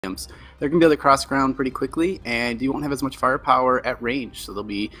they're going to be able to cross ground pretty quickly, and you won't have as much firepower at range, so they'll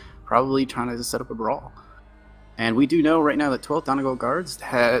be probably trying to set up a brawl. And we do know right now that 12 Donegal Guards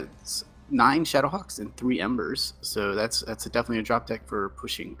has 9 Shadowhawks and 3 Embers, so that's definitely a drop deck for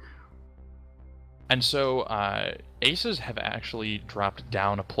pushing. And so ACES have actually dropped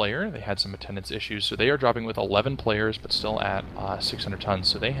down a player. They had some attendance issues, so they are dropping with 11 players, but still at 600 tons.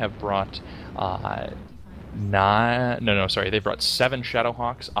 So they have brought they brought 7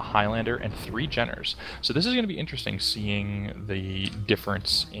 Shadowhawks, a Highlander, and 3 Jenners. So this is going to be interesting, seeing the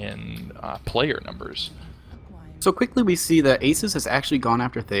difference in player numbers. So quickly we see that ACES has actually gone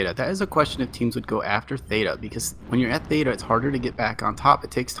after Theta. That is a question if teams would go after Theta, because when you're at Theta, it's harder to get back on top.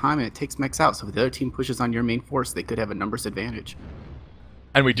 It takes time and it takes mechs out, so if the other team pushes on your main force, they could have a numbers advantage.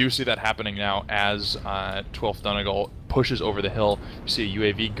 And we do see that happening now as 12th Donegal pushes over the hill. You see a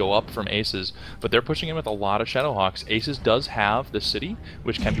UAV go up from ACES, but they're pushing in with a lot of Shadowhawks. ACES does have the city,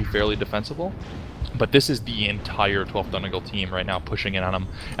 which can be fairly defensible, but this is the entire 12th Donegal team right now pushing in on them,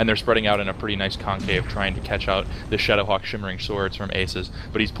 and they're spreading out in a pretty nice concave trying to catch out the Shadowhawk Shimmering Swords from ACES,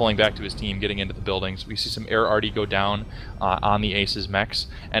 but he's pulling back to his team, getting into the buildings. We see some air arty go down on the ACES mechs,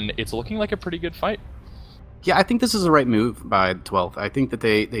 and it's looking like a pretty good fight. Yeah, I think this is the right move by 12th. I think that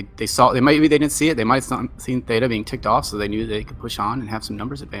they saw, maybe they didn't see it. They might have seen Theta being ticked off, so they knew they could push on and have some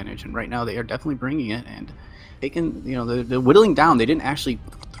numbers advantage. And right now they are definitely bringing it, and they can, they're whittling down. They didn't actually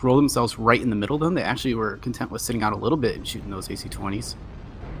throw themselves right in the middle of them. They actually were content with sitting out a little bit and shooting those AC-20s.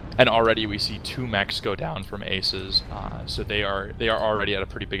 And already we see 2 mechs go down from ACES, so they are already at a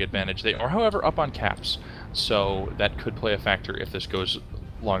pretty big advantage. They are, however, up on caps, so that could play a factor if this goes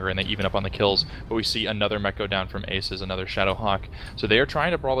longer and they even up on the kills. But we see another mech go down from ACES, another Shadowhawk. So they are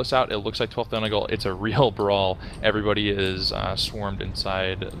trying to brawl this out. It looks like 12th Donegal, it's a real brawl. Everybody is swarmed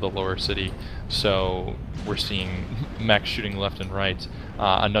inside the lower city. So we're seeing mechs shooting left and right.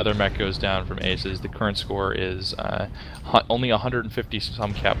 Another mech goes down from ACES. The current score is only 150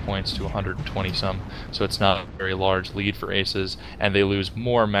 some cap points to 120 some, so it's not a very large lead for ACES, and they lose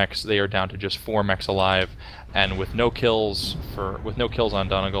more mechs. They are down to just 4 mechs alive, and with no kills on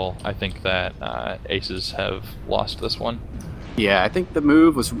Donegal, I think that ACES have lost this one. Yeah, I think the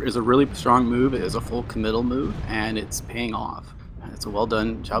move is a really strong move. It is a full committal move, and it's paying off. It's a well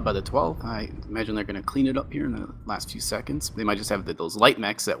done job by the 12th. I imagine they're going to clean it up here in the last few seconds. They might just have those light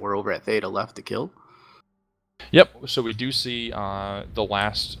mechs that were over at Theta left to kill. Yep, so we do see the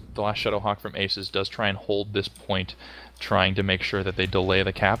last Shadowhawk from ACES does try and hold this point, trying to make sure that they delay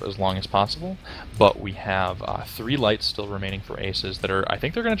the cap as long as possible. But we have 3 lights still remaining for ACES that are, I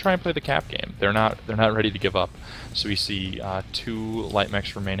think they're going to try and play the cap game. They're not ready to give up. So we see 2 light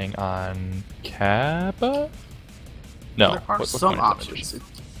mechs remaining on Kappa? No. There are some options.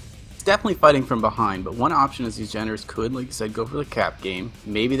 It's definitely fighting from behind, but one option is these Jenners could, like you said, go for the cap game.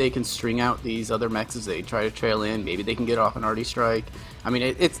 Maybe they can string out these other mechs as they try to trail in. Maybe they can get off an arty strike. I mean,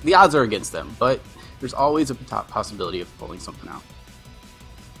 it's the odds are against them, but there's always a possibility of pulling something out.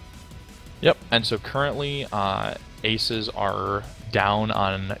 Yep, and so currently ACES are down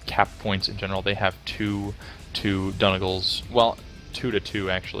on cap points in general. They have 2 to Donegal's, well, 2 to 2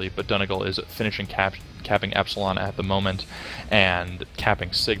 actually, but Donegal is finishing capping Epsilon at the moment and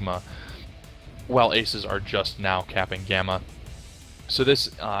capping Sigma, while ACES are just now capping Gamma. So this,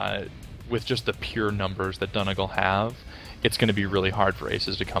 with just the pure numbers that Donegal have, it's going to be really hard for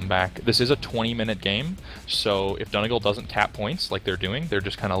ACES to come back. This is a 20-minute game, so if Donegal doesn't cap points like they're doing, they're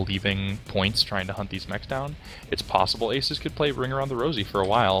just kind of leaving points trying to hunt these mechs down, it's possible ACES could play Ring Around the Rosie for a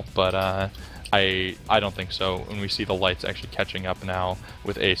while, but I don't think so. When we see the lights actually catching up now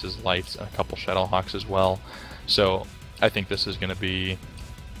with ACES lights and a couple Shadowhawks as well. So I think this is going to be...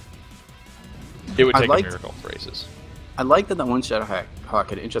 It would take a miracle for ACES. I like that one Shadowhawk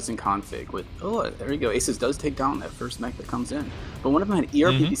had an interesting config with, oh, there you go, ACES does take down that first mech that comes in. But one of them had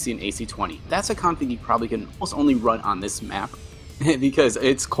ERPPC and AC-20. That's a config you probably can almost only run on this map because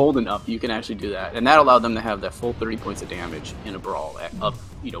it's cold enough you can actually do that. And that allowed them to have that full 30 points of damage in a brawl up,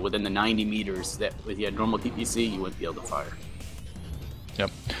 within the 90 meters that if you had normal PPC, you wouldn't be able to fire. Yep,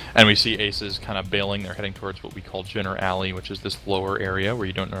 and we see ACES kind of bailing. They're heading towards what we call Jenner Alley, which is this lower area where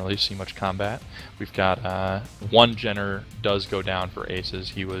you don't really see much combat. We've got one Jenner does go down for ACES.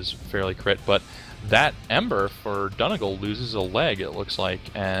 He was fairly crit, but that Ember for Donegal loses a leg, it looks like,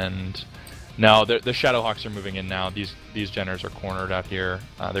 and now the Shadowhawks are moving in now. These Jenners are cornered out here.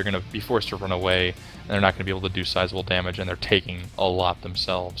 They're going to be forced to run away, and they're not going to be able to do sizable damage, and they're taking a lot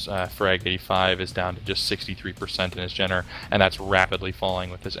themselves. Frag 85 is down to just 63% in his Jenner, and that's rapidly falling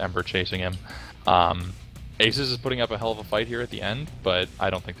with his Ember chasing him. ACES is putting up a hell of a fight here at the end, but I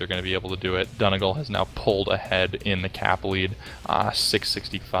don't think they're going to be able to do it. Donegal has now pulled ahead in the cap lead,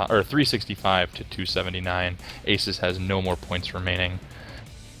 665 or 365 to 279. ACES has no more points remaining,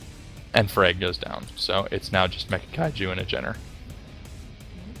 and Frag goes down. So it's now just Mecha Kaiju and a Jenner.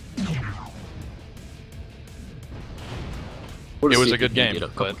 It was a good game,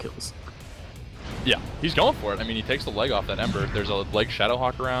 but kills. Yeah, he's going for it. I mean, he takes the leg off that Ember. There's a leg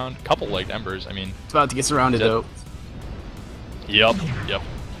Shadowhawk around, couple legged Embers. I mean, it's about to get surrounded though. Yep.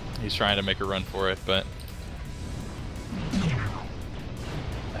 He's trying to make a run for it, but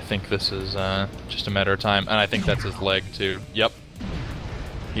I think this is just a matter of time. And I think that's his leg too. Yep.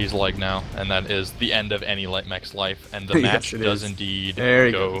 He's leg now, and that is the end of any light mech's life. And the match does indeed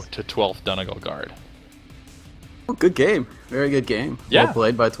go to 12th Donegal guard. Well, good game, very good game. Yeah. Well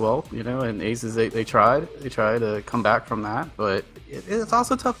played by 12, you know, and ACES, they tried to come back from that, but it's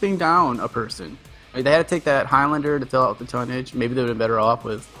also tough being down a person. I mean, they had to take that Highlander to fill out the tonnage. Maybe they would have been better off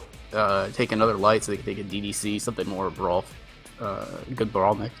with taking another light so they could take a DDC, something more brawl, good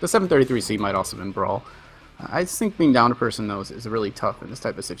brawl mech. The 733C might also have been brawl. I just think being down a person, though, is really tough in this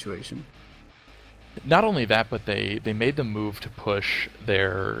type of situation. Not only that, but they made the move to push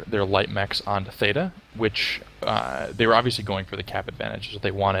their light mechs onto Theta, which they were obviously going for the cap advantage, is what they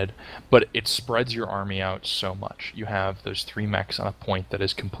wanted, but it spreads your army out so much. You have those 3 mechs on a point that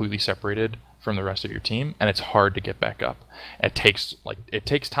is completely separated from the rest of your team, and it's hard to get back up. It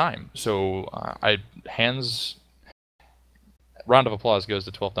takes time. So round of applause goes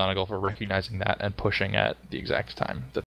to 12th Donegal for recognizing that and pushing at the exact time that